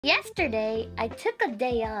Yesterday, I took a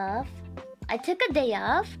day off,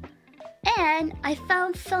 and I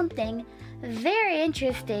found something very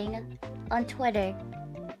interesting on Twitter.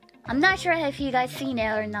 I'm not sure if you guys seen it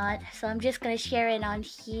or not, so I'm just gonna share it on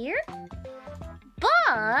here.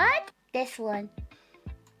 But this one.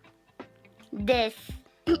 This.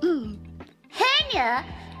 Henya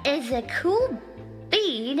is a cool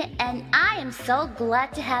bean, and I am so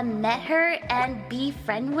glad to have met her and be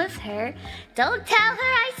friends with her. Don't tell her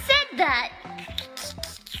I said that.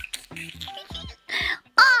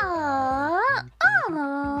 Aww,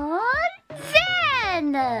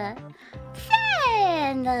 Zen.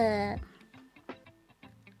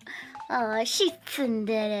 Aw, she's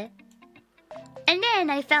tsundere. And then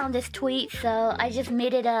I found this tweet, so I just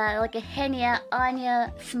made it like a Henya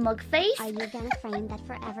Anya smug face. Are you gonna frame that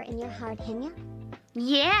forever in your heart, Henya?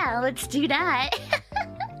 Yeah, let's do that.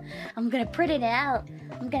 I'm gonna print it out.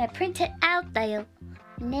 Though.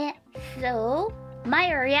 So,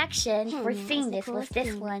 my reaction for seeing this was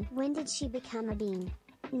this one. When did she become a bean?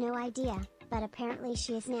 No idea, but apparently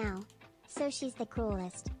she is now. So she's the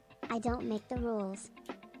coolest. I don't make the rules.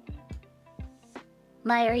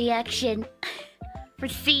 My reaction for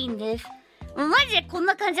seeing this. マジでこん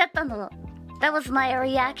な感じだったの. That was my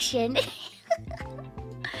reaction.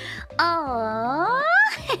 Aww.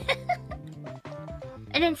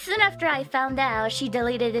 And then soon after I found out, she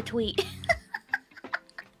deleted the tweet.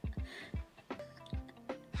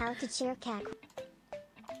 How to cheer cat.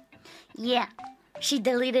 Yeah, she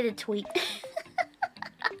deleted the tweet.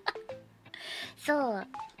 So,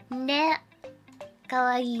 ね。か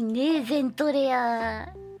わいいね、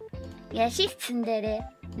Zentreya. Yeah, she's tsundere.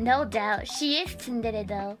 No doubt, she is tsundere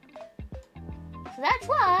though. So that's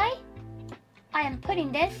why I am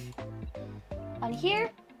putting this on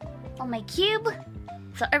here, on my cube,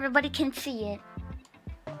 so everybody can see it.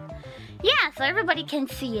 Yeah, so everybody can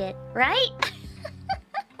see it, right?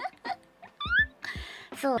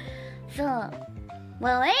 So,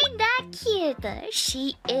 well, ain't that cute?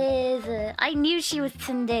 She is, I knew she was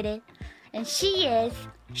tsundere. And she is